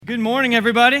Good morning,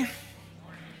 everybody.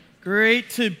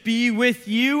 Great to be with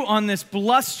you on this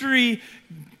blustery,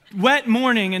 wet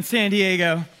morning in San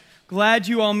Diego. Glad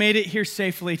you all made it here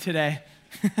safely today.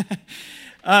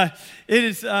 It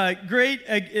is great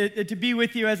to be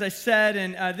with you, as I said,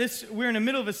 and we're in the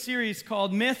middle of a series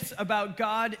called Myths About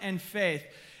God and Faith.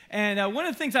 And one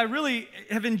of the things I really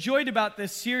have enjoyed about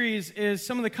this series is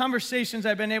some of the conversations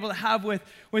I've been able to have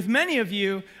with many of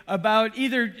you about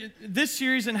either this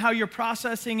series and how you're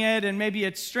processing it, and maybe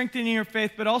it's strengthening your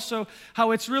faith, but also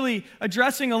how it's really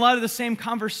addressing a lot of the same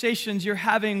conversations you're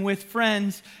having with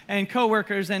friends and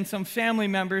coworkers and some family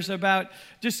members about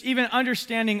just even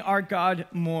understanding our God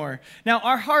more. Now,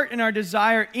 our heart and our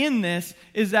desire in this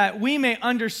is that we may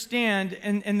understand,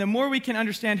 and the more we can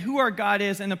understand who our God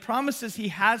is and the promises He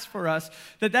has for us,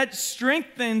 that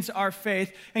strengthens our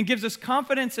faith and gives us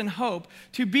confidence and hope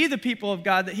to be the people of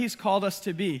God that He's called us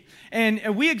to be.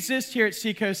 And we exist here at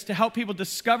Seacoast to help people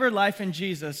discover life in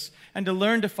Jesus and to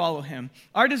learn to follow Him.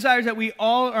 Our desire is that we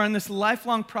all are in this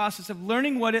lifelong process of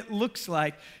learning what it looks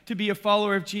like to be a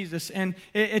follower of Jesus. And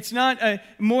it's not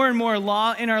more and more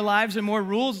law in our lives and more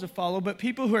rules to follow, but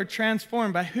people who are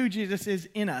transformed by who Jesus is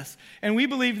in us. And we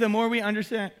believe the more we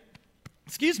understand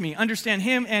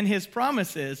Him and His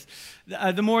promises,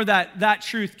 the more that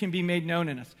truth can be made known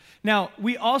in us. Now,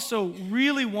 we also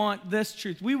really want this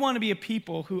truth. We want to be a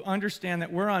people who understand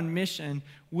that we're on mission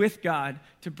with God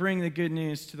to bring the good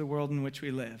news to the world in which we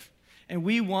live. And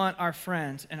we want our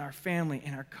friends and our family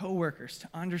and our coworkers to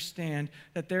understand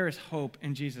that there is hope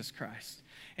in Jesus Christ.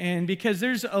 And because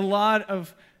there's a lot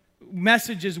of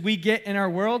messages we get in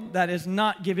our world that is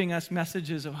not giving us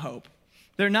messages of hope.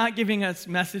 They're not giving us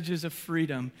messages of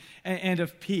freedom and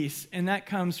of peace, and that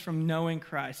comes from knowing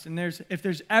Christ. And if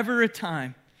there's ever a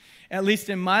time, at least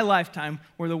in my lifetime,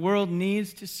 where the world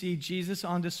needs to see Jesus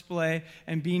on display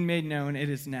and being made known, it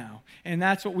is now. And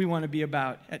that's what we want to be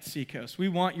about at Seacoast. We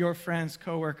want your friends,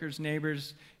 coworkers,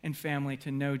 neighbors, and family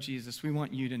to know Jesus. We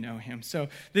want you to know Him. So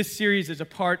this series is a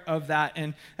part of that,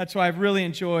 and that's why I've really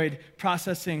enjoyed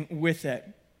processing with it.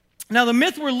 Now, the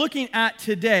myth we're looking at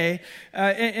today,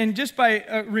 and just by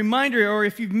a reminder, or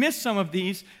if you've missed some of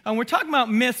these, we're talking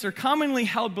about myths or commonly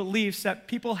held beliefs that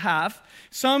people have.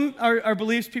 Some are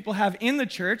beliefs people have in the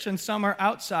church, and some are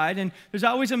outside, and there's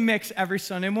always a mix every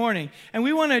Sunday morning. And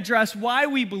we want to address why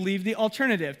we believe the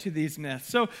alternative to these myths.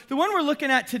 So the one we're looking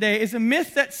at today is a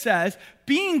myth that says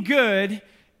being good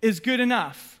is good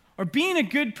enough, or being a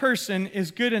good person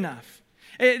is good enough.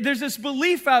 There's this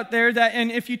belief out there that,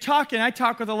 and if you talk, and I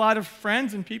talk with a lot of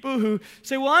friends and people who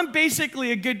say, well, I'm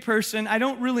basically a good person, I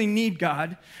don't really need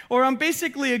God. Or I'm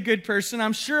basically a good person,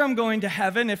 I'm sure I'm going to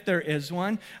heaven if there is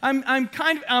one.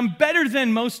 I'm better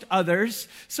than most others,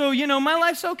 so, my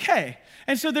life's okay.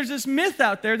 And so there's this myth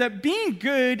out there that being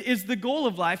good is the goal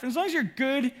of life, and as long as you're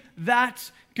good,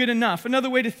 that's good enough. Another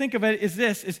way to think of it is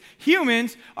this, is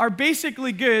humans are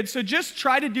basically good, so just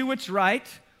try to do what's right,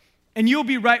 and you'll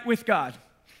be right with God.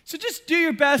 So just do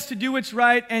your best to do what's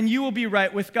right, and you will be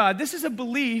right with God. This is a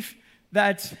belief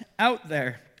that's out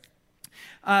there.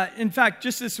 In fact,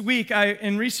 just this week,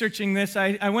 in researching this,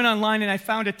 I went online and I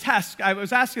found a test. I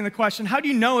was asking the question, how do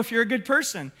you know if you're a good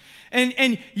person?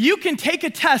 And you can take a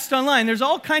test online. There's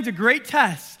all kinds of great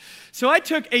tests. So I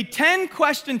took a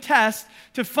 10-question test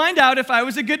to find out if I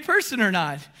was a good person or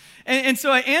not. And so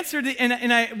I answered it,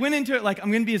 and I went into it like, I'm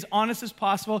going to be as honest as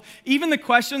possible. Even the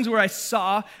questions where I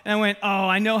saw, and I went, oh,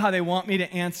 I know how they want me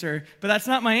to answer, but that's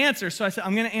not my answer. So I said,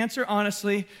 I'm going to answer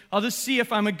honestly. I'll just see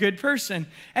if I'm a good person.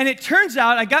 And it turns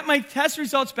out, I got my test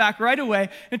results back right away.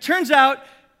 It turns out,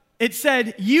 it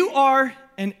said, you are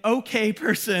an okay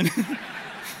person.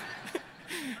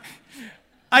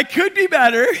 I could be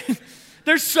better.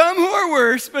 There's some who are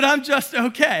worse, but I'm just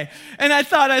okay. And I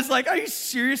was like, are you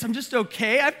serious? I'm just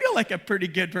okay? I feel like a pretty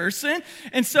good person.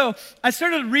 And so I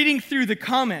started reading through the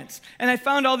comments, and I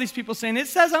found all these people saying, it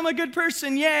says I'm a good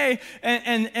person, yay.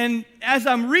 And as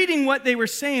I'm reading what they were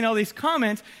saying, all these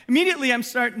comments, immediately I'm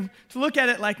starting to look at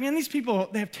it like, man, these people,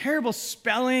 they have terrible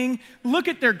spelling. Look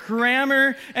at their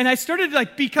grammar. And I started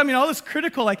becoming all this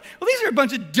critical, well, these are a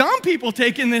bunch of dumb people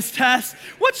taking this test.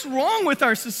 What's wrong with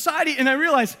our society? And I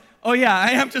realized, oh yeah,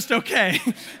 I am just okay.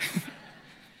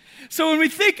 So when we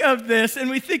think of this and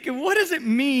we think of what does it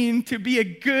mean to be a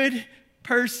good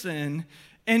person,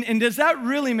 and does that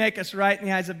really make us right in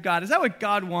the eyes of God? Is that what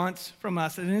God wants from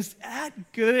us? And is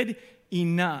that good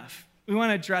enough? We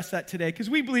want to address that today because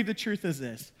we believe the truth is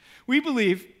this. We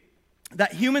believe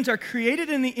that humans are created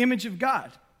in the image of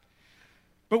God,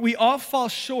 but we all fall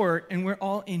short and we're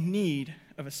all in need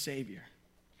of a Savior.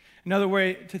 Another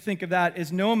way to think of that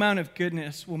is no amount of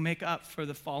goodness will make up for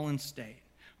the fallen state.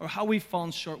 or how we've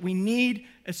fallen short. We need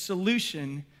a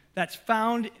solution that's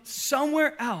found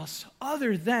somewhere else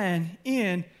other than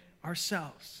in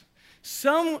ourselves.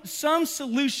 Some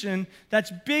solution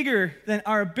that's bigger than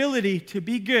our ability to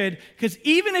be good, because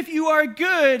even if you are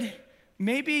good,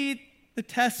 maybe the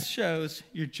test shows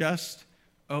you're just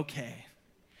okay.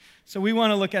 So we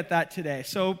want to look at that today.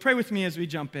 So pray with me as we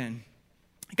jump in.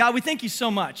 God, we thank you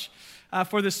so much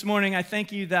for this morning. I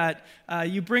thank you that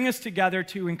you bring us together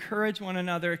to encourage one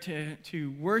another,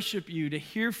 to worship you, to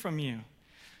hear from you.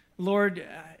 Lord,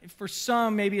 for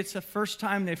some, maybe it's the first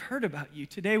time they've heard about you.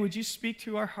 Today, would you speak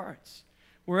to our hearts?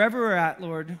 Wherever we're at,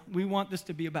 Lord, we want this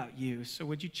to be about you. So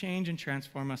would you change and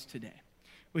transform us today?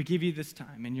 We give you this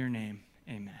time in your name.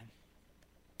 Amen.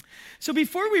 So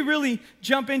before we really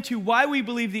jump into why we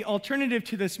believe the alternative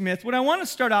to this myth, what I want to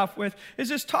start off with is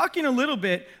just talking a little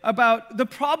bit about the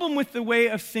problem with the way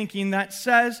of thinking that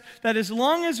says that as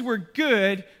long as we're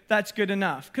good, that's good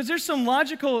enough. Because there's some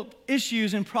logical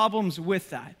issues and problems with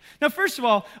that. Now, first of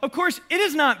all, of course, it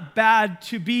is not bad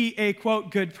to be a, quote,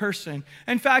 good person.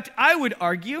 In fact, I would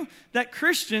argue that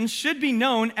Christians should be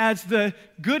known as the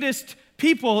goodest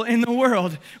people in the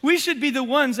world. We should be the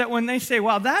ones that when they say,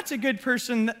 wow, that's a good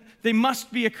person, they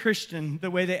must be a Christian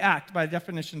the way they act by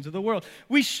definitions of the world.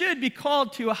 We should be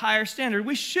called to a higher standard.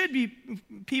 We should be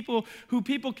people who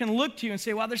people can look to and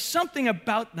say, wow, there's something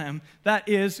about them that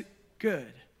is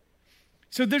good.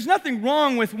 So there's nothing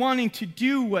wrong with wanting to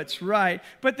do what's right,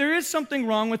 but there is something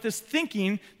wrong with this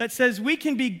thinking that says we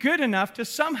can be good enough to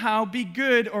somehow be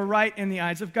good or right in the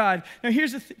eyes of God. Now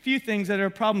here's a few things that are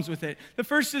problems with it. The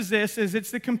first is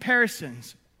it's the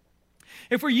comparisons.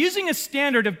 If we're using a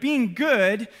standard of being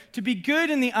good to be good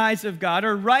in the eyes of God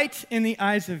or right in the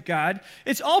eyes of God,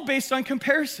 it's all based on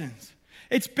comparisons.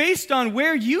 It's based on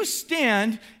where you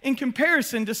stand in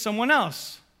comparison to someone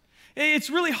else. It's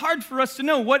really hard for us to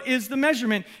know what is the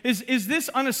measurement. Is this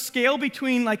on a scale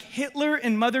between like Hitler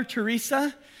and Mother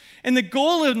Teresa? And the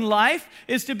goal in life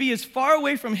is to be as far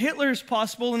away from Hitler as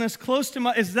possible and as close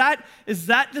to is that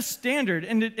the standard?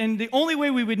 And the only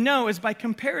way we would know is by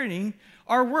comparing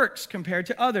our works compared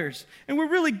to others. And we're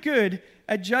really good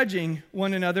at judging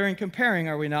one another and comparing,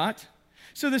 are we not?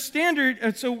 So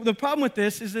the problem with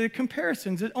this is the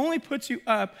comparisons. It only puts you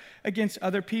up against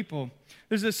other people.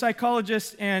 There's a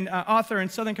psychologist and author in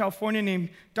Southern California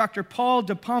named Dr. Paul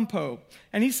DePompo.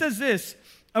 And he says this,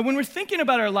 when we're thinking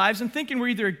about our lives and thinking we're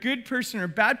either a good person or a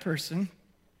bad person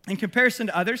in comparison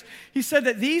to others, he said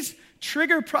that these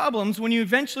trigger problems when you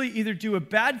eventually either do a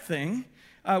bad thing,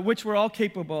 which we're all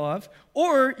capable of,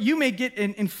 or you may get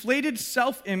an inflated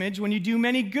self-image when you do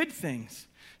many good things.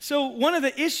 So one of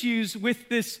the issues with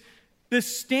this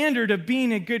standard of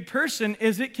being a good person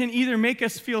is it can either make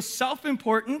us feel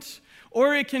self-important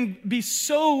or it can be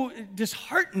so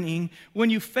disheartening when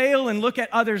you fail and look at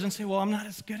others and say, well, I'm not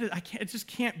as good as, it just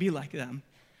can't be like them.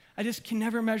 I just can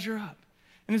never measure up.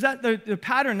 And is that the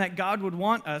pattern that God would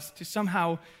want us to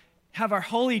somehow have our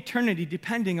whole eternity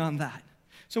depending on that?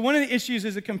 So one of the issues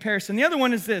is a comparison. The other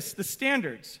one is this, the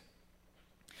standards.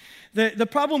 The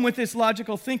problem with this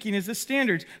logical thinking is the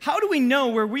standards. How do we know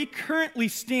where we currently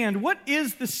stand? What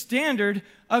is the standard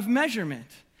of measurement?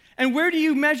 And where do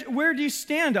you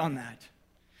stand on that?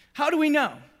 How do we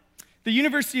know? The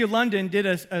University of London did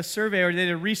a survey or they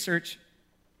did a research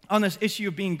on this issue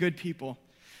of being good people.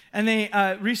 And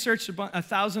they researched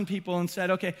 1,000 people and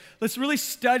said, okay, let's really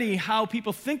study how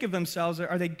people think of themselves.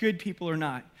 Are they good people or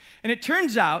not? And it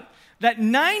turns out that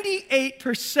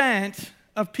 98%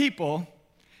 of people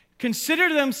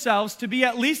consider themselves to be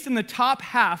at least in the top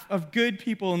half of good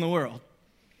people in the world.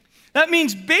 That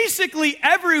means basically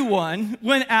everyone,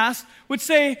 when asked, would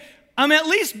say, I'm at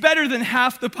least better than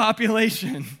half the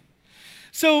population.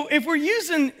 So if we're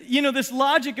using, this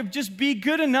logic of just be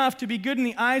good enough to be good in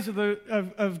the eyes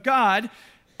of God,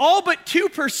 all but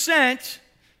 2%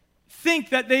 think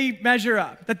that they measure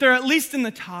up, that they're at least in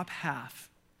the top half.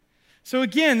 So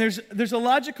again, there's a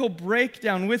logical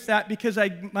breakdown with that because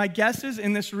my guess is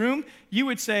in this room, you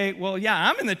would say, well, yeah,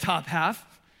 I'm in the top half,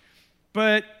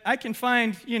 but I can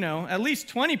find, at least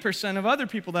 20% of other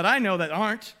people that I know that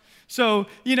aren't. So,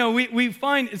 we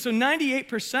find, so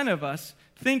 98% of us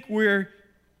think we're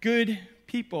good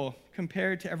people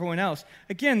compared to everyone else.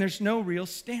 Again, there's no real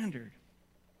standard.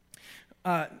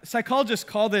 Psychologists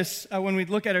call this, when we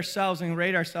look at ourselves and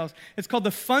rate ourselves, it's called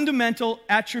the fundamental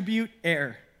attribute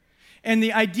error. And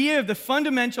the idea of the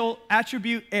fundamental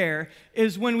attribute error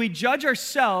is when we judge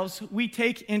ourselves, we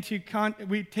take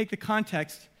the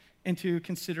context into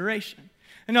consideration.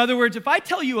 In other words, if I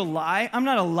tell you a lie, I'm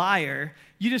not a liar.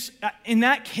 In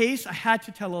that case, I had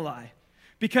to tell a lie.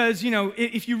 Because,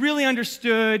 if you really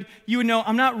understood, you would know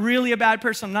I'm not really a bad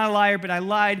person, I'm not a liar, but I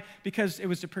lied because it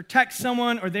was to protect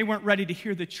someone or they weren't ready to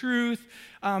hear the truth.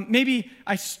 Maybe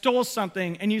I stole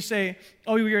something and you say,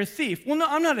 oh, you're a thief. Well, no,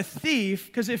 I'm not a thief,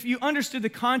 because if you understood the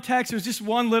context, it was just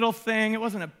one little thing. It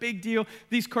wasn't a big deal.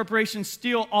 These corporations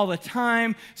steal all the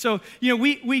time. So,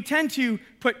 we tend to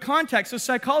put context. So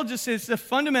psychologists say it's the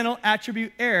fundamental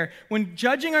attribute error. When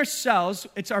judging ourselves,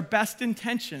 it's our best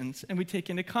intentions and we take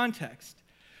into context.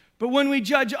 But when we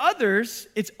judge others,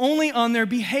 it's only on their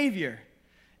behavior.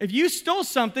 If you stole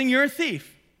something, you're a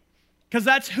thief, because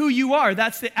that's who you are.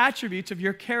 That's the attributes of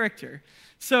your character.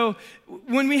 So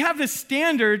when we have this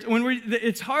standard,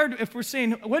 it's hard if we're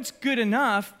saying, what's good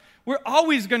enough? We're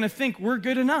always going to think we're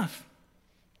good enough,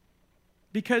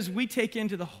 because we take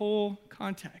into the whole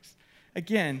context.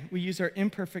 Again, we use our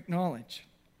imperfect knowledge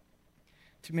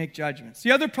to make judgments.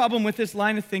 The other problem with this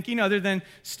line of thinking, other than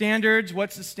standards,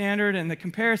 what's the standard, and the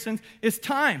comparisons, is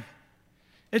time.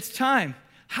 It's time.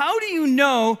 How do you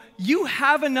know you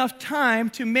have enough time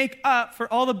to make up for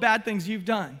all the bad things you've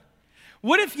done?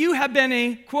 What if you have been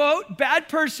a, quote, bad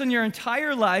person your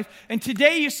entire life, and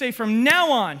today you say, from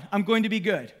now on, I'm going to be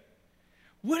good?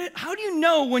 How do you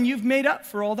know when you've made up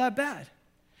for all that bad?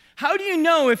 How do you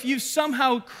know if you've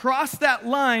somehow crossed that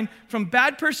line from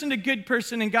bad person to good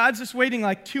person, and God's just waiting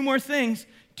like two more things,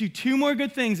 do two more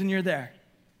good things, and you're there?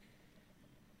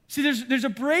 See, there's a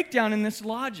breakdown in this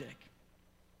logic.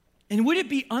 And would it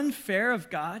be unfair of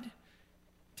God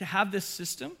to have this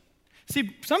system?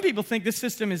 See, some people think this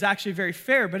system is actually very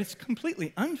fair, but it's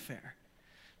completely unfair.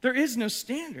 There is no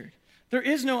standard. There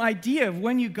is no idea of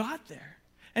when you got there.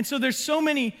 And so there's so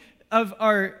many of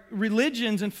our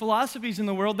religions and philosophies in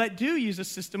the world that do use a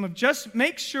system of just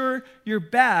make sure your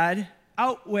bad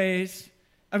outweighs,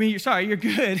 you're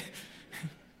good.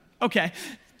 Okay.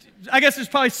 I guess there's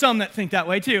probably some that think that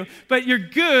way too. But your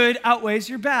good outweighs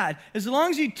your bad. As long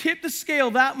as you tip the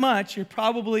scale that much, you're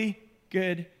probably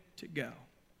good to go.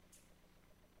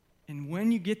 And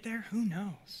when you get there, who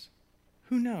knows?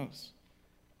 Who knows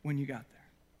when you got there?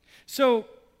 So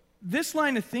this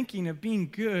line of thinking of being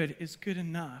good is good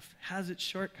enough has its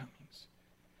shortcomings.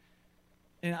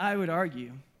 And I would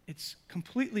argue it's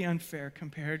completely unfair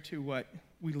compared to what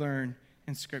we learn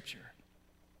in Scripture.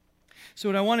 So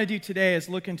what I want to do today is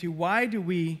look into, why do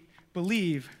we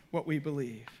believe what we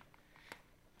believe?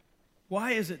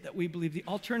 Why is it that we believe the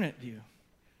alternate view?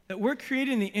 That we're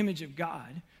created in the image of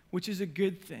God, which is a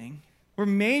good thing. We're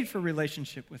made for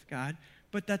relationship with God,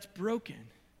 but that's broken.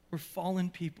 We're fallen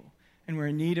people, and we're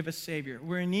in need of a Savior.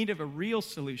 We're in need of a real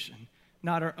solution,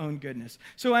 not our own goodness.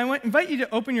 So I invite you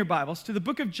to open your Bibles to the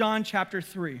book of John chapter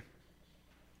 3.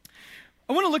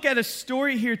 I want to look at a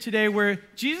story here today where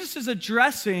Jesus is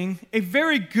addressing a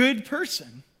very good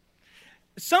person,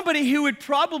 somebody who would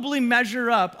probably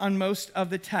measure up on most of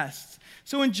the tests.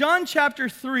 So in John chapter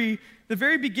 3, the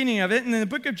very beginning of it, and in the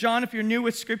book of John, if you're new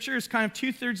with Scripture, is kind of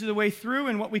 2/3 of the way through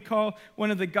in what we call one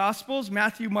of the Gospels,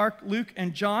 Matthew, Mark, Luke,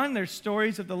 and John. They're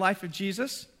stories of the life of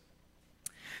Jesus.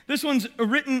 This one's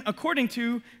written according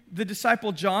to the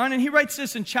disciple John, and he writes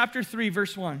this in chapter 3,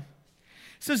 verse 1.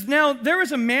 It says, "Now there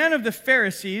was a man of the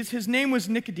Pharisees, his name was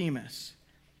Nicodemus,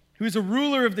 who was a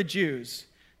ruler of the Jews.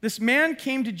 This man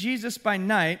came to Jesus by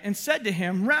night and said to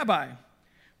him, 'Rabbi,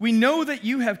 we know that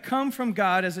you have come from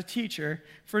God as a teacher,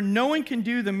 for no one can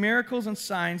do the miracles and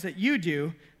signs that you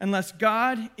do unless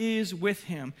God is with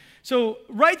him.'" So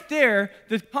right there,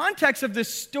 the context of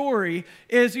this story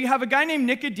is you have a guy named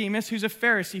Nicodemus who's a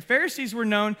Pharisee. Pharisees were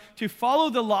known to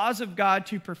follow the laws of God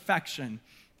to perfection.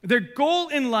 Their goal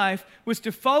in life was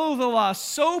to follow the law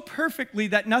so perfectly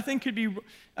that nothing could be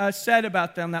said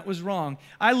about them that was wrong.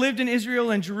 I lived in Israel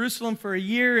and Jerusalem for a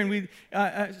year, and we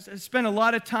spent a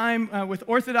lot of time with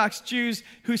Orthodox Jews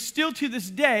who still to this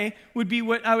day would be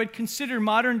what I would consider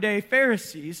modern-day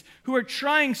Pharisees, who are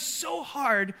trying so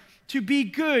hard to be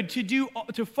good,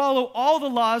 to follow all the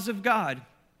laws of God,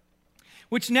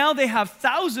 which now they have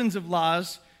thousands of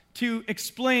laws to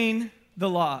explain the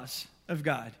laws of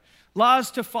God.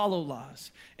 Laws to follow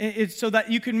laws, it's so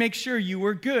that you can make sure you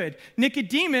were good.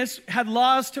 Nicodemus had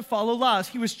laws to follow laws.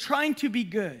 He was trying to be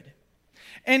good.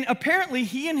 And apparently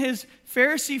he and his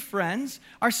Pharisee friends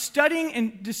are studying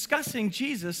and discussing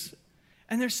Jesus,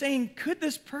 and they're saying, could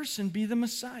this person be the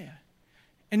Messiah?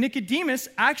 And Nicodemus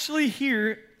actually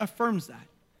here affirms that.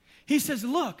 He says,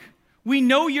 look, we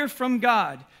know you're from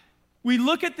God. We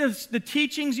look at the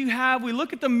teachings you have, we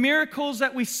look at the miracles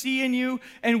that we see in you,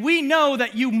 and we know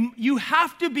that you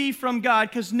have to be from God,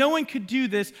 because no one could do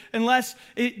this unless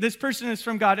this person is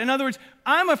from God. In other words,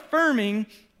 I'm affirming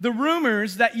the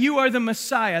rumors that you are the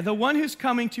Messiah, the one who's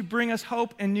coming to bring us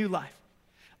hope and new life.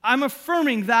 I'm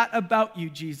affirming that about you,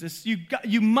 Jesus.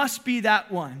 You must be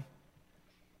that one.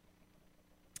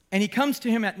 And he comes to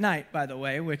him at night, by the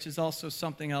way, which is also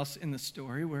something else in the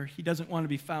story where he doesn't want to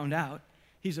be found out.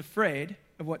 He's afraid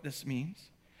of what this means.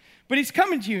 But he's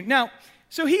coming to you. Now,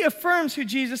 so he affirms who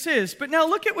Jesus is. But now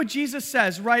look at what Jesus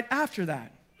says right after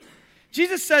that.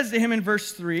 Jesus says to him in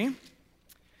verse 3,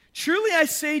 "Truly I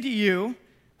say to you,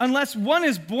 unless one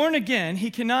is born again, he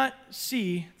cannot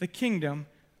see the kingdom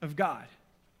of God."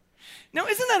 Now,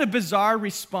 isn't that a bizarre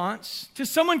response to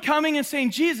someone coming and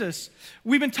saying, "Jesus,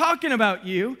 we've been talking about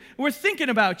you. We're thinking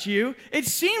about you. It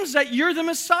seems that you're the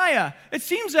Messiah. It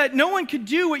seems that no one could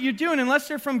do what you're doing unless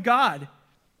they're from God."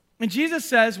 And Jesus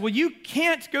says, well, you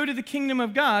can't go to the kingdom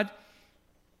of God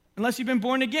unless you've been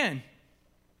born again.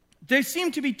 There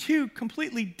seem to be two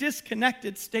completely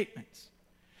disconnected statements.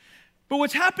 But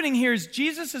what's happening here is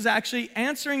Jesus is actually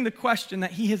answering the question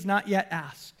that he has not yet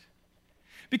asked.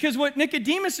 Because what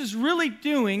Nicodemus is really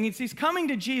doing is he's coming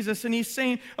to Jesus and he's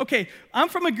saying, okay, I'm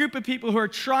from a group of people who are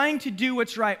trying to do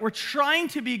what's right. We're trying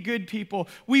to be good people.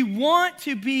 We want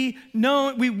to be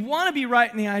known. We want to be right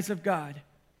in the eyes of God.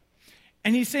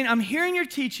 And he's saying, I'm hearing your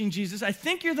teaching, Jesus. I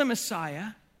think you're the Messiah.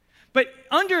 But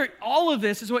under all of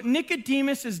this is what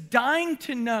Nicodemus is dying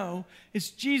to know is,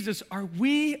 Jesus, are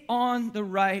we on the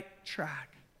right track?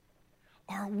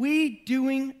 Are we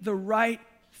doing the right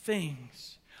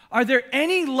things? Are there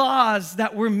any laws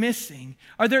that we're missing?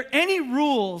 Are there any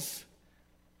rules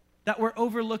that we're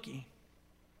overlooking?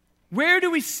 Where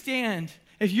do we stand?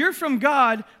 If you're from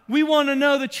God, we want to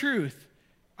know the truth.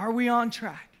 Are we on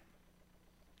track?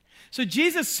 So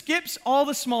Jesus skips all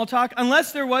the small talk,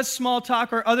 unless there was small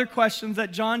talk or other questions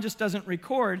that John just doesn't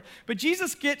record. But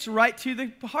Jesus gets right to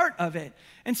the heart of it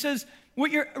and says,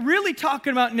 what you're really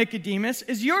talking about, Nicodemus,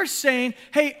 is you're saying,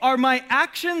 hey, are my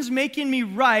actions making me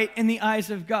right in the eyes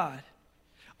of God?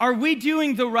 Are we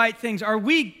doing the right things? Are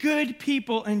we good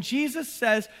people? And Jesus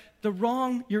says,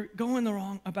 you're going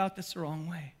about this the wrong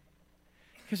way.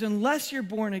 Because unless you're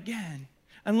born again,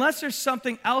 unless there's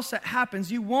something else that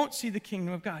happens, you won't see the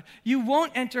kingdom of God. You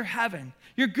won't enter heaven.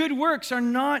 Your good works are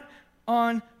not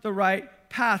on the right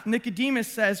path. Nicodemus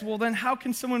says, well, then how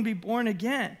can someone be born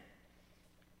again?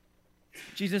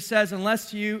 Jesus says,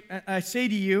 I say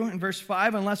to you, in verse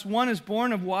 5, unless one is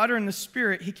born of water and the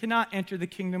Spirit, he cannot enter the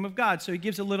kingdom of God. So he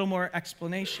gives a little more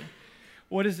explanation.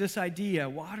 What is this idea?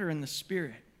 Water and the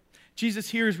Spirit. Jesus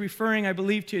here is referring, I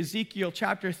believe, to Ezekiel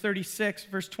chapter 36,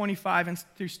 verse 25 and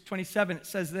through 27. It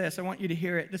says this. I want you to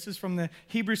hear it. This is from the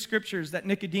Hebrew Scriptures that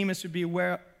Nicodemus would be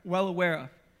well aware of.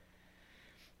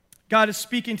 God is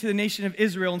speaking to the nation of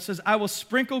Israel and says, I will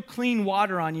sprinkle clean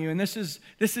water on you. And this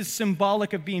is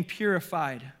symbolic of being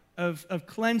purified, of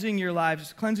cleansing your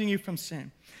lives, cleansing you from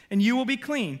sin. And you will be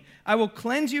clean. I will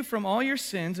cleanse you from all your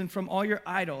sins and from all your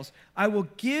idols. I will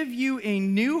give you a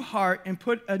new heart and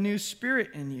put a new spirit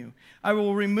in you. I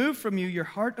will remove from you your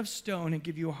heart of stone and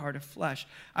give you a heart of flesh.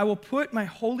 I will put my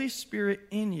Holy Spirit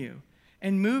in you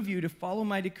and move you to follow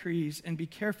my decrees and be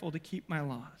careful to keep my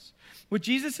laws. What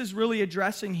Jesus is really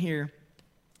addressing here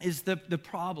is the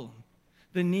problem,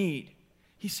 the need.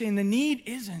 He's saying the need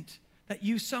isn't that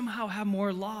you somehow have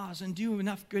more laws and do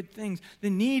enough good things. The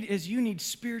need is you need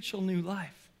spiritual new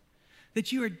life,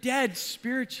 that you are dead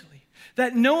spiritually,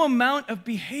 that no amount of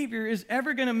behavior is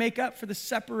ever going to make up for the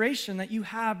separation that you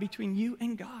have between you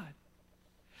and God.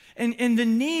 And the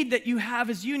need that you have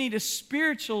is you need a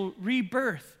spiritual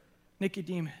rebirth,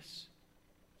 Nicodemus.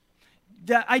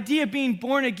 The idea of being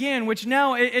born again, which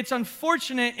now it's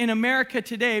unfortunate in America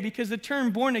today because the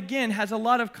term born again has a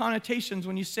lot of connotations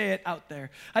when you say it out there.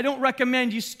 I don't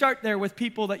recommend you start there with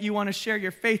people that you want to share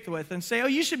your faith with and say, oh,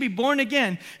 you should be born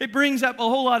again. It brings up a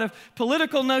whole lot of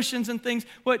political notions and things.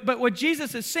 But what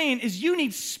Jesus is saying is you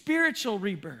need spiritual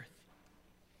rebirth.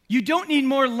 You don't need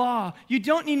more law. You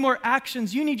don't need more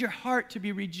actions. You need your heart to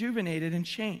be rejuvenated and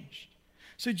changed.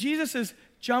 So Jesus is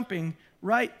jumping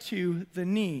right to the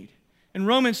need. In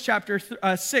Romans chapter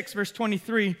 6, verse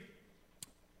 23,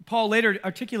 Paul later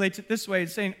articulates it this way,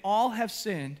 saying, all have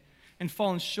sinned and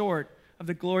fallen short of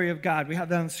the glory of God. We have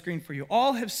that on the screen for you.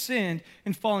 All have sinned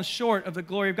and fallen short of the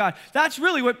glory of God. That's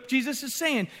really what Jesus is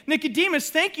saying. Nicodemus,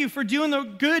 thank you for doing the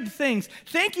good things.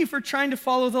 Thank you for trying to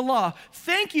follow the law.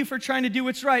 Thank you for trying to do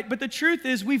what's right. But the truth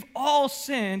is we've all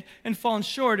sinned and fallen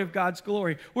short of God's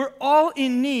glory. We're all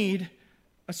in need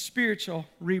of spiritual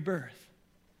rebirth.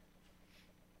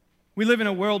 We live in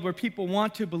a world where people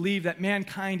want to believe that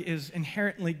mankind is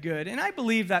inherently good. And I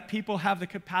believe that people have the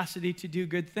capacity to do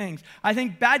good things. I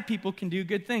think bad people can do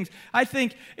good things. I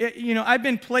think, I've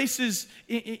been places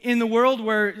in the world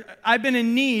where I've been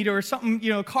in need or something,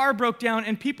 a car broke down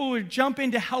and people would jump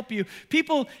in to help you.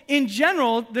 People, in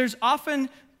general, there's often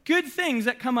good things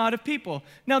that come out of people.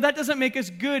 Now, that doesn't make us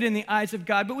good in the eyes of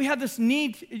God, but we have this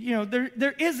need,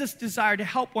 there is this desire to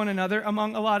help one another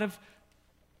among a lot of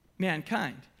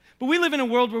mankind. But we live in a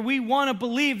world where we want to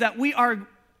believe that we are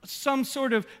some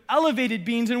sort of elevated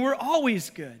beings and we're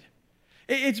always good.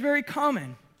 It's very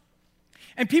common.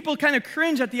 And people kind of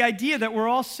cringe at the idea that we're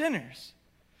all sinners.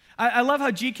 I love how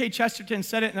G.K. Chesterton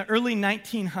said it in the early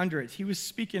 1900s. He was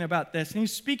speaking about this, and he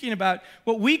was speaking about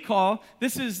what we call,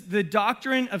 this is the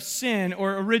doctrine of sin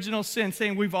or original sin,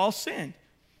 saying we've all sinned.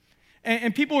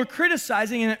 And people were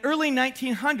criticizing in the early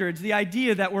 1900s the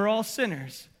idea that we're all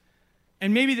sinners.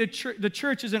 And maybe the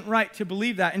church isn't right to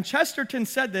believe that. And Chesterton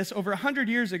said this over 100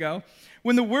 years ago.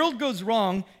 When the world goes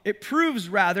wrong, it proves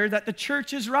rather that the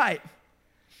church is right.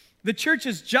 The church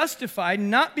is justified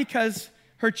not because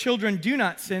her children do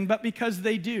not sin, but because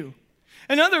they do.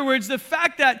 In other words, the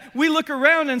fact that we look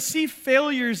around and see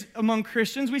failures among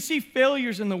Christians, we see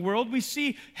failures in the world, we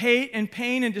see hate and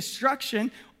pain and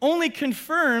destruction, only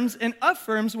confirms and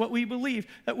affirms what we believe,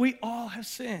 that we all have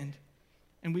sinned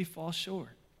and we fall short.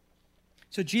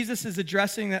 So Jesus is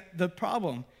addressing the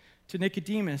problem to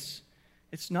Nicodemus.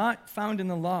 It's not found in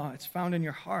the law. It's found in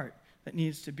your heart that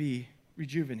needs to be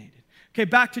rejuvenated. Okay,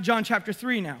 back to John chapter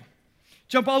 3 now.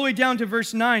 Jump all the way down to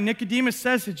verse 9. Nicodemus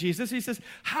says to Jesus, he says,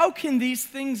 how can these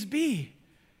things be?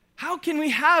 How can we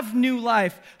have new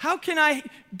life? How can I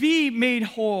be made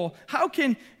whole? How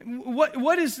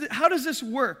does this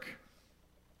work?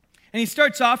 And he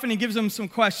starts off and he gives them some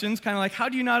questions, kind of like, how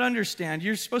do you not understand?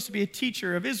 You're supposed to be a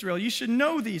teacher of Israel. You should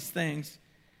know these things.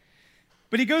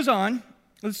 But he goes on.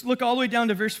 Let's look all the way down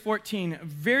to verse 14, a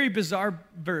very bizarre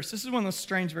verse. This is one of those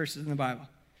strange verses in the Bible.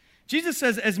 Jesus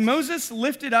says, as Moses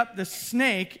lifted up the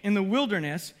snake in the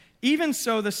wilderness, even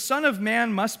so the Son of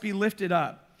Man must be lifted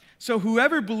up. So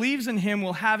whoever believes in him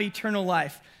will have eternal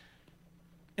life.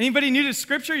 Anybody new to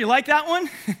Scripture? You like that one?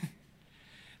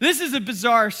 This is a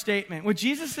bizarre statement. What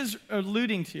Jesus is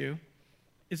alluding to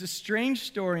is a strange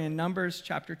story in Numbers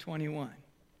chapter 21.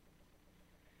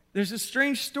 There's a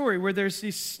strange story where there's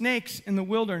these snakes in the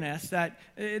wilderness that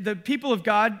the people of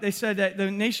God, they said that the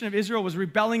nation of Israel was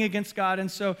rebelling against God, and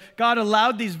so God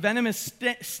allowed these venomous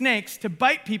snakes to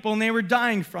bite people, and they were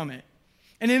dying from it.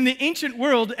 And in the ancient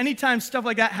world, anytime stuff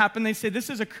like that happened, they say this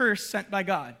is a curse sent by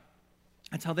God.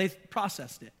 That's how they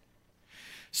processed it.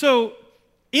 So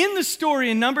in the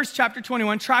story in Numbers chapter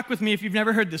 21, track with me if you've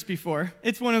never heard this before.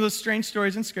 It's one of those strange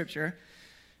stories in Scripture.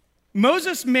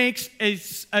 Moses makes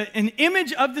an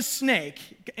image of the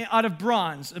snake out of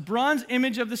bronze, a bronze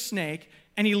image of the snake,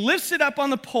 and he lifts it up on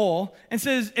the pole and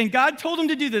says, and God told him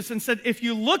to do this and said, if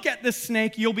you look at this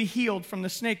snake, you'll be healed from the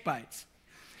snake bites.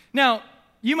 Now,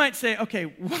 you might say, okay,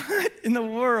 what in the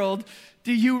world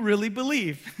do you really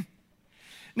believe?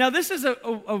 Now, this is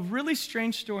a really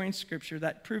strange story in Scripture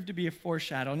that proved to be a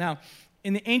foreshadow. Now,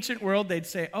 in the ancient world, they'd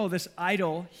say, oh, this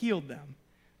idol healed them.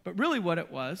 But really what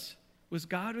it was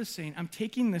God was saying, I'm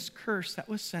taking this curse that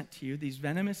was sent to you, these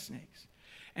venomous snakes,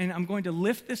 and I'm going to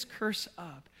lift this curse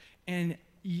up, and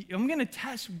I'm going to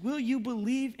test, will you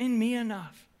believe in me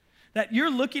enough? That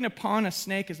you're looking upon a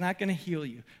snake is not going to heal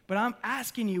you. But I'm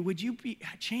asking you, would you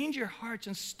change your hearts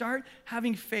and start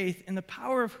having faith in the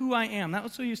power of who I am? That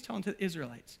was what he was telling to the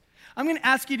Israelites. I'm going to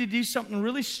ask you to do something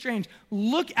really strange.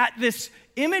 Look at this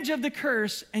image of the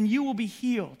curse, and you will be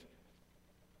healed.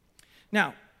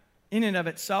 Now, in and of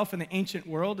itself, in the ancient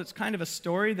world, it's kind of a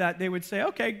story that they would say,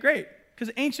 okay, great, because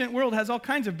the ancient world has all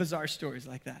kinds of bizarre stories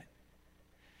like that.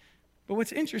 But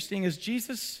what's interesting is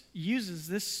Jesus uses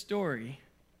this story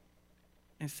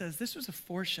and says, this was a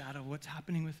foreshadow of what's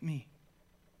happening with me.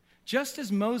 Just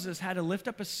as Moses had to lift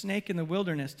up a snake in the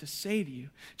wilderness to save you,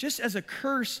 just as a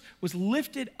curse was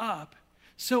lifted up,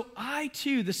 so I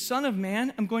too, the Son of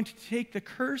Man, am going to take the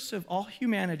curse of all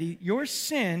humanity, your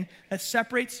sin that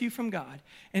separates you from God,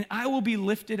 and I will be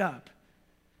lifted up.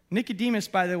 Nicodemus,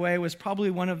 by the way, was probably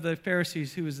one of the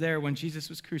Pharisees who was there when Jesus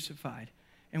was crucified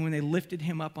and when they lifted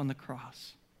him up on the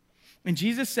cross. And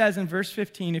Jesus says in verse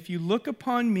 15, if you look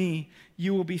upon me,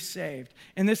 you will be saved.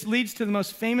 And this leads to the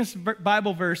most famous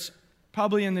Bible verse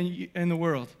probably in the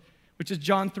world, which is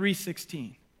John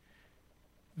 3:16.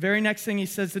 Very next thing he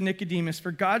says to Nicodemus,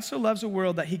 for God so loves the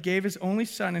world that he gave his only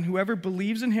Son, and whoever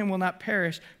believes in him will not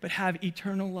perish, but have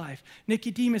eternal life.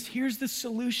 Nicodemus, here's the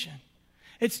solution.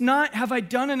 It's not, have I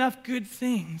done enough good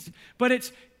things? But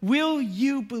it's, will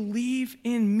you believe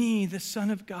in me, the Son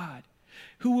of God,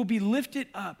 who will be lifted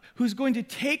up, who's going to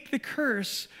take the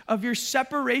curse of your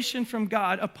separation from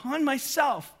God upon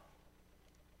myself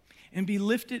and be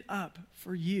lifted up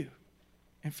for you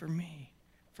and for me,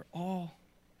 for all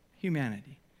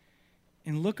humanity.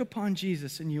 And look upon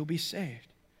Jesus and you'll be saved.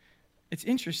 It's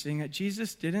interesting that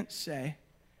Jesus didn't say,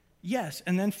 yes,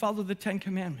 and then follow the 10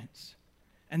 Commandments,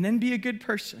 and then be a good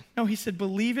person. No, he said,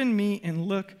 believe in me and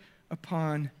look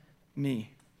upon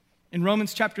me. In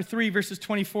Romans chapter 3, verses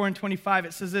 24 and 25,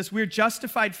 it says this, we're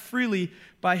justified freely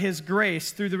by his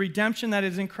grace through the redemption that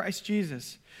is in Christ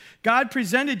Jesus. God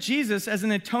presented Jesus as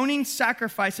an atoning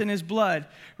sacrifice in his blood,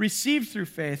 received through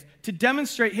faith, to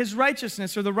demonstrate his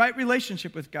righteousness or the right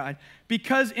relationship with God.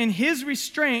 Because in his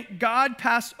restraint, God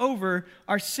passed over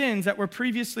our sins that were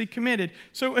previously committed.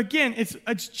 So again,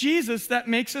 it's Jesus that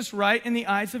makes us right in the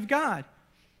eyes of God.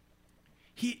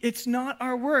 It's not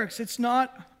our works. It's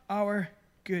not our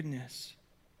goodness.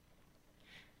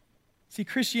 See,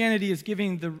 Christianity is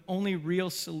giving the only real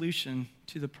solution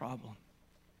to the problem.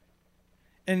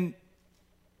 And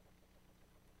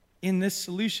in this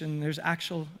solution, there's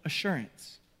actual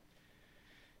assurance.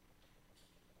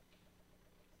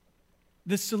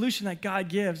 This solution that God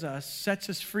gives us sets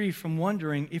us free from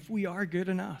wondering if we are good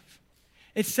enough.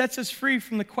 It sets us free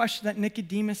from the question that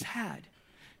Nicodemus had.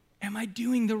 Am I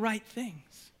doing the right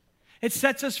things? It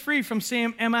sets us free from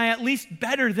saying, am I at least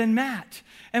better than Matt?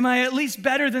 Am I at least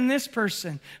better than this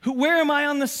person? Where am I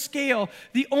on the scale?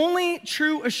 The only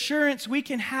true assurance we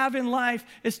can have in life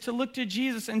is to look to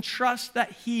Jesus and trust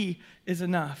that he is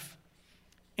enough.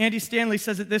 Andy Stanley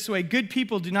says it this way, good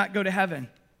people do not go to heaven.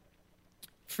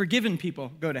 Forgiven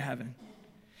people go to heaven.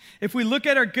 If we look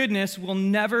at our goodness, we'll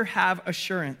never have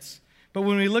assurance. But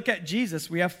when we look at Jesus,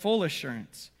 we have full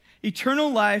assurance. Eternal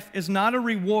life is not a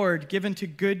reward given to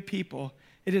good people.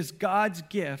 It is God's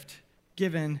gift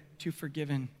given to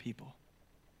forgiven people.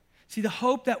 See, the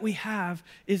hope that we have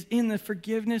is in the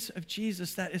forgiveness of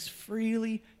Jesus that is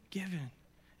freely given.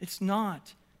 It's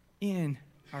not in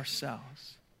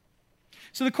ourselves.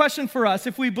 So the question for us,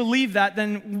 if we believe that,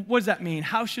 then what does that mean?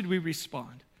 How should we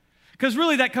respond? Because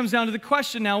really that comes down to the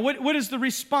question now, what is the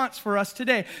response for us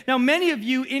today? Now, many of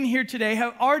you in here today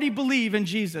have already believed in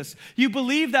Jesus. You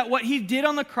believe that what he did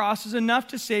on the cross is enough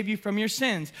to save you from your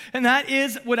sins. And that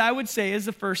is what I would say is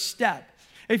the first step.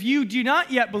 If you do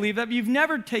not yet believe that, if you've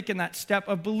never taken that step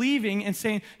of believing and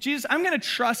saying, Jesus, I'm going to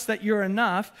trust that you're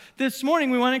enough, this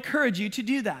morning we want to encourage you to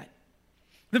do that.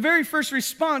 The very first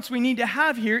response we need to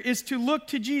have here is to look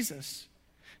to Jesus,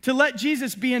 to let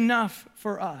Jesus be enough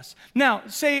for us. Now,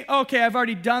 say, okay, I've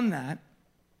already done that.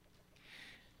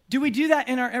 Do we do that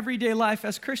in our everyday life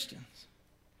as Christians?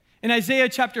 In Isaiah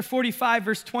chapter 45,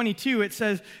 verse 22, it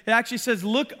actually says,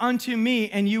 look unto me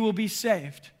and you will be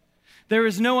saved. There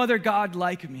is no other God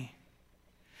like me.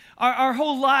 Our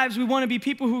whole lives, we want to be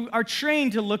people who are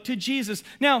trained to look to Jesus.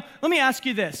 Now, let me ask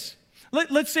you this.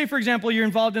 Let's say, for example, you're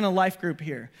involved in a life group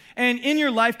here. And in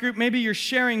your life group, maybe you're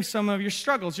sharing some of your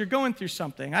struggles. You're going through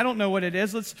something. I don't know what it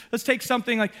is. Let's take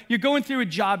something like you're going through a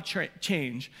job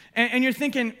change. And you're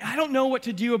thinking, I don't know what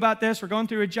to do about this. We're going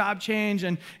through a job change.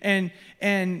 And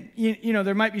you know,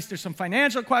 there's some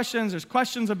financial questions. There's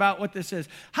questions about what this is.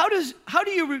 How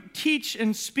do you teach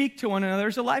and speak to one another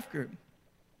as a life group?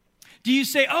 Do you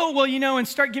say, oh, well, you know, and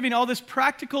start giving all this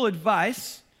practical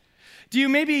advice? Do you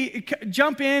maybe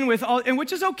jump in with all, and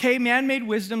which is okay, man-made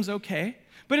wisdom's okay,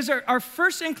 but our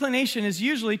first inclination is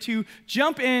usually to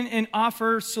jump in and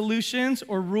offer solutions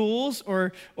or rules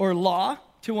or law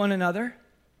to one another?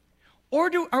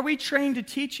 Or are we trained to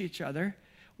teach each other?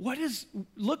 Let's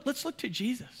look to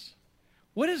Jesus.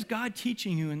 What is God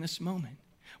teaching you in this moment?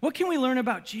 What can we learn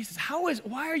about Jesus?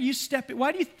 Why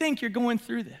do you think you're going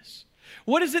through this?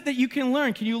 What is it that you can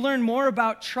learn? Can you learn more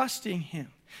about trusting him?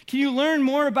 Can you learn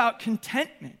more about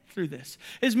contentment through this?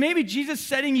 Is maybe Jesus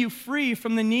setting you free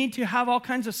from the need to have all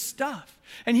kinds of stuff?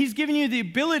 And he's giving you the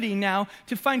ability now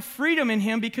to find freedom in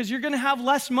him because you're going to have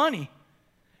less money.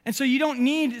 And so you don't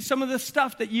need some of the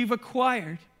stuff that you've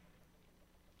acquired.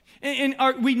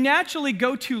 We naturally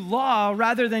go to law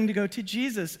rather than to go to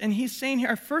Jesus. And he's saying here,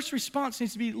 our first response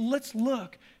needs to be, let's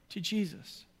look to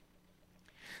Jesus.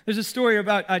 There's a story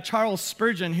about Charles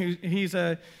Spurgeon, he's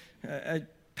a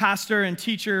pastor and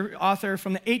teacher, author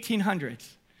from the 1800s. And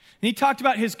he talked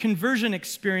about his conversion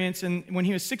experience when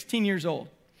he was 16 years old.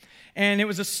 And it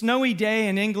was a snowy day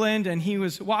in England, and he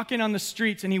was walking on the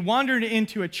streets, and he wandered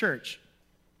into a church.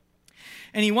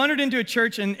 And he wandered into a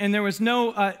church, and there was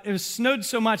it was snowed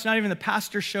so much, not even the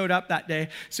pastor showed up that day.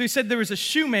 So he said there was a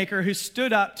shoemaker who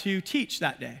stood up to teach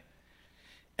that day.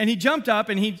 And he jumped up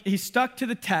and he stuck to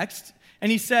the text.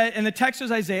 And he said, and the text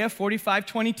was Isaiah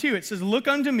 45:22. It says, "Look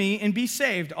unto me and be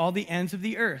saved, all the ends of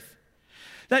the earth."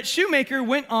 That shoemaker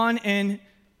went on and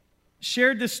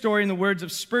shared this story in the words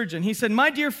of Spurgeon. He said, "My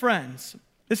dear friends,"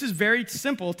 this is very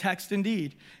simple text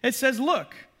indeed. It says,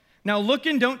 "Look. Now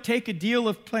looking don't take a deal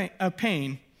of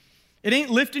pain. It ain't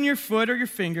lifting your foot or your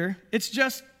finger. It's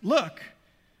just look.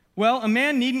 Well, a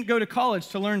man needn't go to college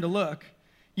to learn to look.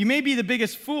 You may be the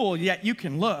biggest fool, yet you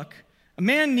can look. A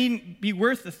man needn't be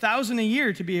worth 1,000 a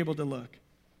year to be able to look.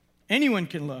 Anyone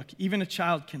can look, even a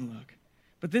child can look.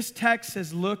 But this text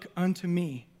says, 'Look unto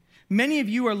me.' Many of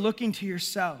you are looking to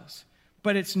yourselves,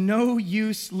 but it's no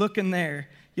use looking there.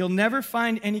 You'll never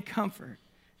find any comfort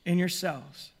in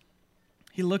yourselves."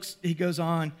 He goes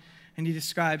on and he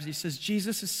describes, he says,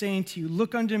 "Jesus is saying to you,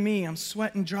 look unto me, I'm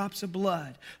sweating drops of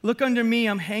blood. Look unto me,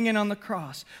 I'm hanging on the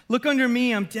cross. Look unto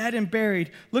me, I'm dead and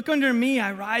buried. Look unto me,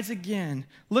 I rise again.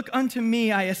 Look unto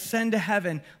me, I ascend to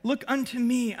heaven. Look unto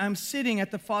me, I'm sitting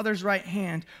at the Father's right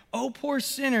hand. Oh, poor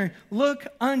sinner, look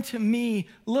unto me,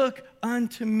 look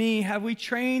unto me." Have we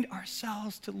trained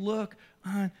ourselves to look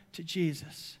unto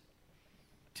Jesus,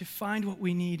 to find what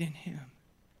we need in him?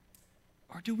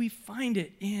 Or do we find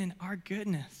it in our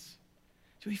goodness?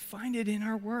 Do we find it in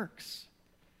our works?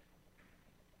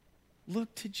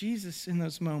 Look to Jesus in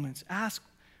those moments. Ask,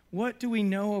 what do we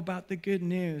know about the good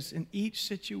news in each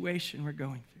situation we're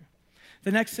going through?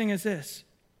 The next thing is this: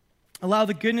 allow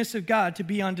the goodness of God to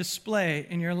be on display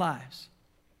in your lives.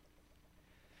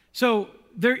 So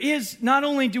there is, not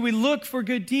only do we look for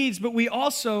good deeds, but we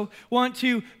also want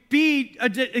to be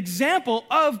an example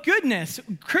of goodness.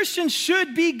 Christians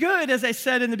should be good, as I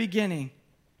said in the beginning.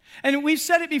 And we've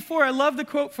said it before. I love the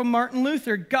quote from Martin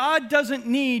Luther: "God doesn't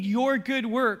need your good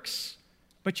works,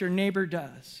 but your neighbor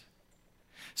does."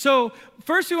 So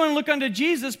first we want to look unto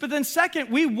Jesus, but then second,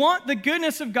 we want the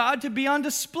goodness of God to be on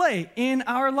display in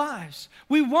our lives.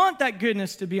 We want that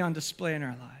goodness to be on display in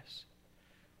our lives.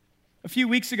 A few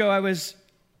weeks ago, I was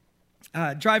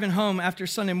driving home after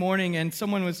Sunday morning, and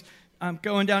someone was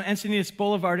going down Encinitas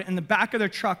Boulevard, and the back of their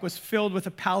truck was filled with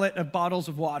a pallet of bottles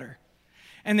of water.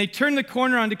 And they turned the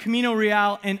corner onto Camino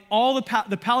Real, and all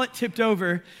the pallet tipped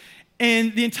over,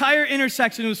 and the entire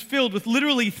intersection was filled with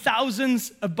literally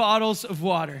thousands of bottles of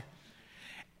water.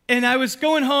 And I was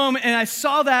going home, and I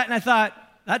saw that, and I thought,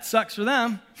 that sucks for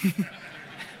them.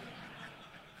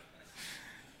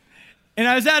 And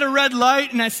I was at a red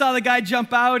light, and I saw the guy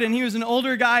jump out, and he was an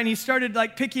older guy, and he started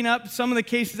picking up some of the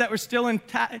cases that were still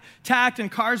intact,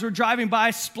 and cars were driving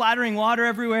by, splattering water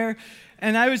everywhere.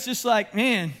 And I was just like,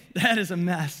 man, that is a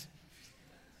mess.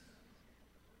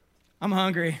 I'm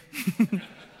hungry. And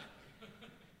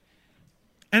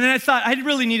then I thought, I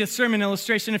really need a sermon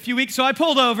illustration in a few weeks, so I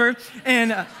pulled over,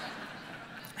 and I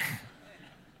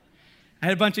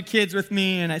had a bunch of kids with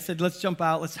me, and I said, let's jump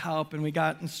out, let's help. And we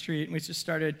got in the street, and we just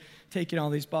started taking all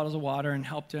these bottles of water and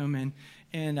helped him.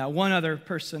 And one other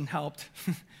person helped.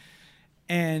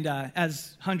 And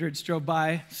as hundreds drove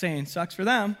by saying, sucks for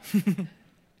them.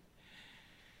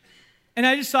 And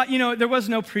I just thought, there was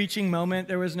no preaching moment.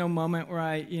 There was no moment where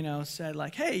I, said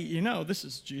hey, this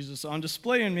is Jesus on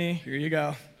display in me. Here you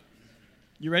go.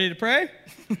 You ready to pray?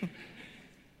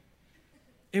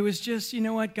 It was just,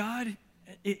 God,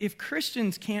 if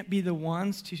Christians can't be the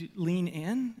ones to lean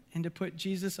in and to put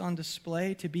Jesus on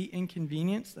display, to be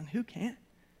inconvenienced, then who can?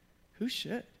 Who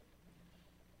should?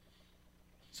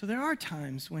 So there are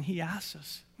times when he asks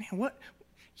us, man,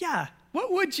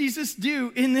 what would Jesus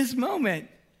do in this moment?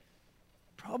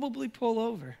 Probably pull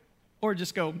over or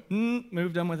just go,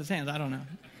 move them with his hands. I don't know.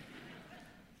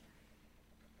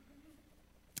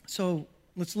 So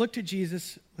let's look to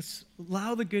Jesus. Let's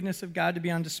allow the goodness of God to be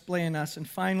on display in us. And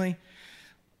finally,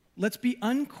 let's be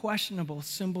unquestionable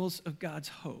symbols of God's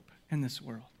hope in this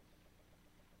world.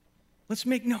 Let's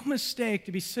make no mistake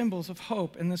to be symbols of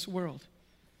hope in this world.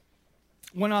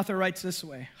 One author writes this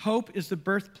way: hope is the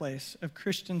birthplace of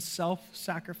Christian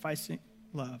self-sacrificing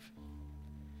love.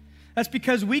 That's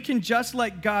because we can just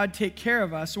let God take care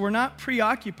of us. We're not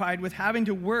preoccupied with having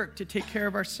to work to take care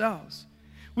of ourselves.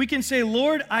 We can say,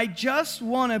 Lord, I just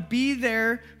want to be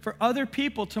there for other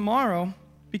people tomorrow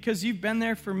because you've been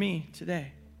there for me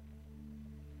today.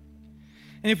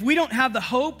 And if we don't have the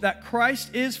hope that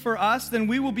Christ is for us, then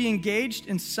we will be engaged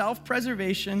in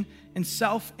self-preservation and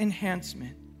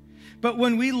self-enhancement. But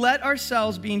when we let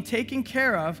ourselves being taken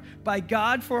care of by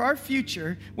God for our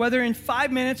future, whether in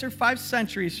 5 minutes or 5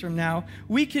 centuries from now,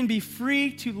 we can be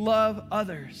free to love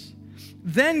others.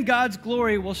 Then God's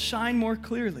glory will shine more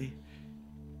clearly.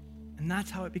 And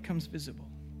that's how it becomes visible.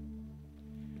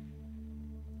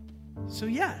 So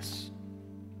yes,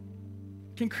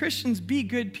 Can Christians be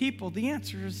good people? The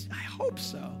answer is, I hope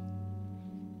so.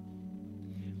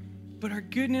 But our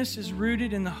goodness is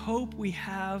rooted in the hope we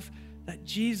have that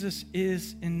Jesus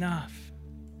is enough.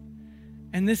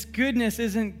 And this goodness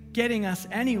isn't getting us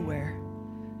anywhere.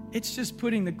 It's just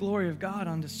putting the glory of God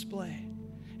on display.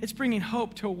 It's bringing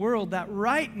hope to a world that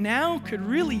right now could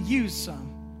really use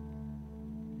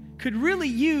some. Could really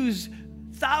use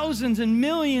thousands and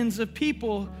millions of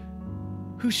people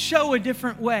who show a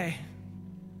different way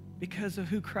because of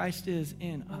who Christ is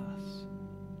in us.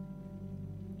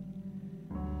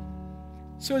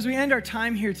 So as we end our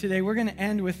time here today, we're going to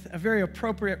end with a very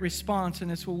appropriate response,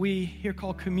 and it's what we here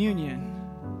call communion.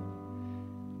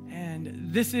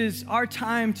 And this is our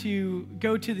time to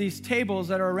go to these tables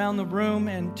that are around the room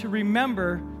and to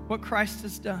remember what Christ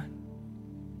has done.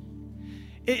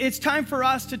 It's time for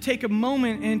us to take a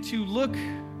moment and to look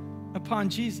upon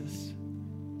Jesus.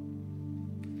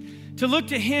 To look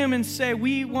to him and say,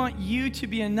 we want you to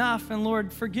be enough, and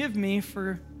Lord, forgive me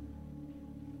for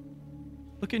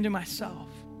looking to myself.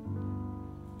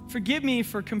 Forgive me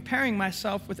for comparing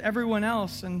myself with everyone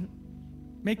else and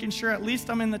making sure at least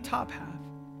I'm in the top half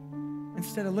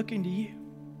instead of looking to you.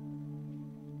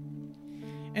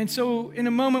 And so in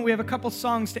a moment, we have a couple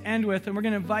songs to end with, and we're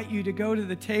going to invite you to go to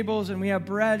the tables, and we have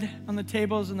bread on the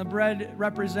tables, and the bread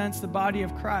represents the body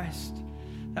of Christ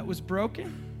that was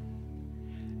broken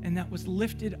and that was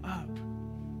lifted up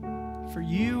for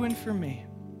you and for me.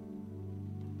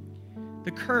 The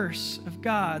curse of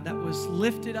God that was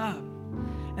lifted up,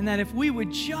 and that if we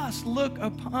would just look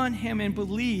upon him and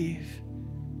believe,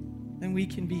 then we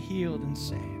can be healed and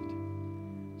saved.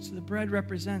 So the bread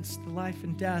represents the life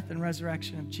and death and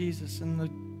resurrection of Jesus,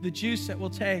 and the juice that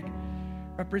we'll take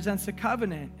represents the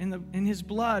covenant in his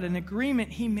blood, an agreement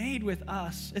he made with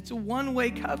us. It's a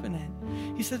one-way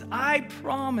covenant. He says, I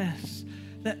promise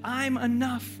that I'm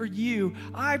enough for you.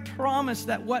 I promise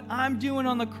that what I'm doing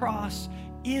on the cross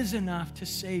is enough to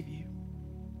save you.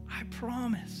 I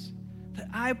promise that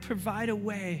I provide a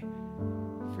way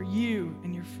for you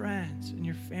and your friends and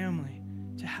your family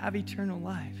to have eternal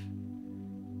life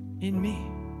in me.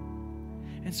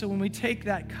 And so when we take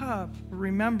that cup, we're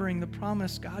remembering the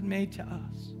promise God made to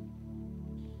us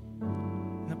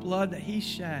and the blood that he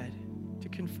shed to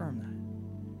confirm that.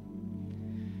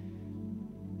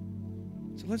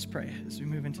 So let's pray as we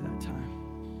move into that time.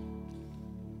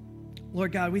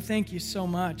 Lord God, we thank you so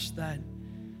much that,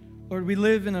 Lord, we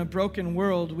live in a broken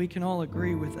world. We can all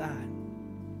agree with that.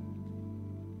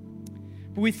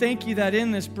 But we thank you that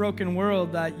in this broken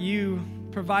world that you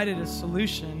provided a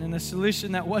solution, and a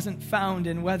solution that wasn't found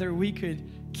in whether we could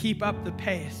keep up the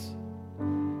pace.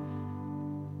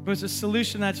 It was a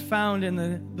solution that's found in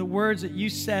the words that you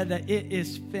said, that it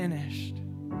is finished,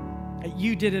 that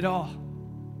you did it all.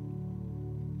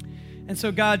 And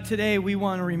so God, today we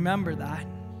want to remember that.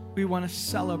 We want to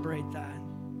celebrate that.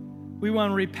 We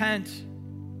want to repent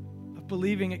of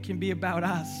believing it can be about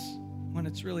us when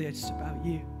it's really just about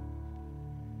you.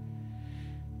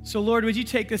 So Lord, would you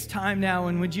take this time now,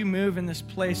 and would you move in this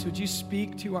place? Would you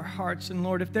speak to our hearts? And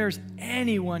Lord, if there's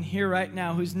anyone here right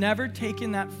now who's never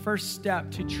taken that first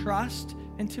step to trust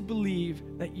and to believe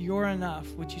that you're enough,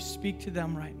 would you speak to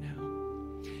them right now?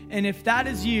 And if that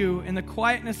is you, in the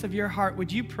quietness of your heart, would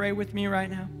you pray with me right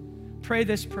now? Pray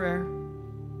this prayer.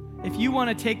 If you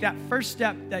want to take that first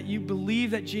step, that you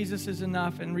believe that Jesus is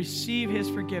enough and receive his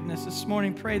forgiveness this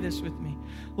morning, pray this with me.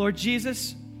 Lord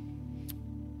Jesus,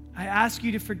 I ask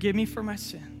you to forgive me for my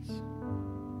sins.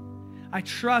 I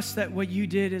trust that what you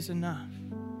did is enough.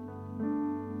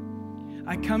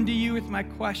 I come to you with my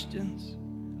questions.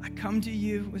 I come to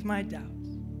you with my doubts.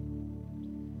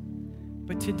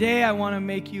 But today I want to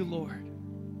make you Lord.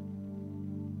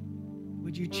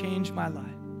 Would you change my life?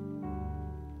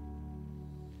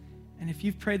 And if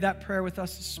you've prayed that prayer with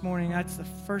us this morning, that's the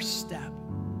first step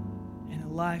in a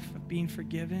life of being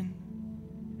forgiven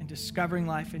and discovering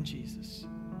life in Jesus.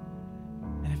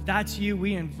 And if that's you,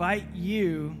 we invite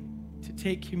you to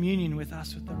take communion with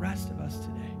us, with the rest of us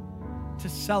today, to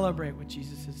celebrate what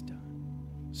Jesus has done.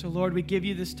 So Lord, we give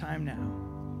you this time now.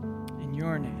 In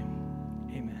your name,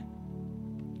 amen.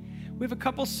 We have a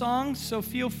couple songs, so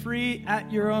feel free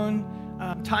at your own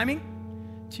timing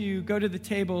to go to the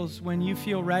tables when you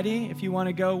feel ready. If you want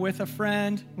to go with a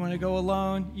friend, you want to go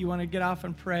alone, you want to get off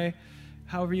and pray,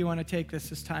 however you want to take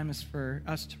this time is for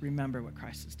us to remember what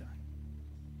Christ has done.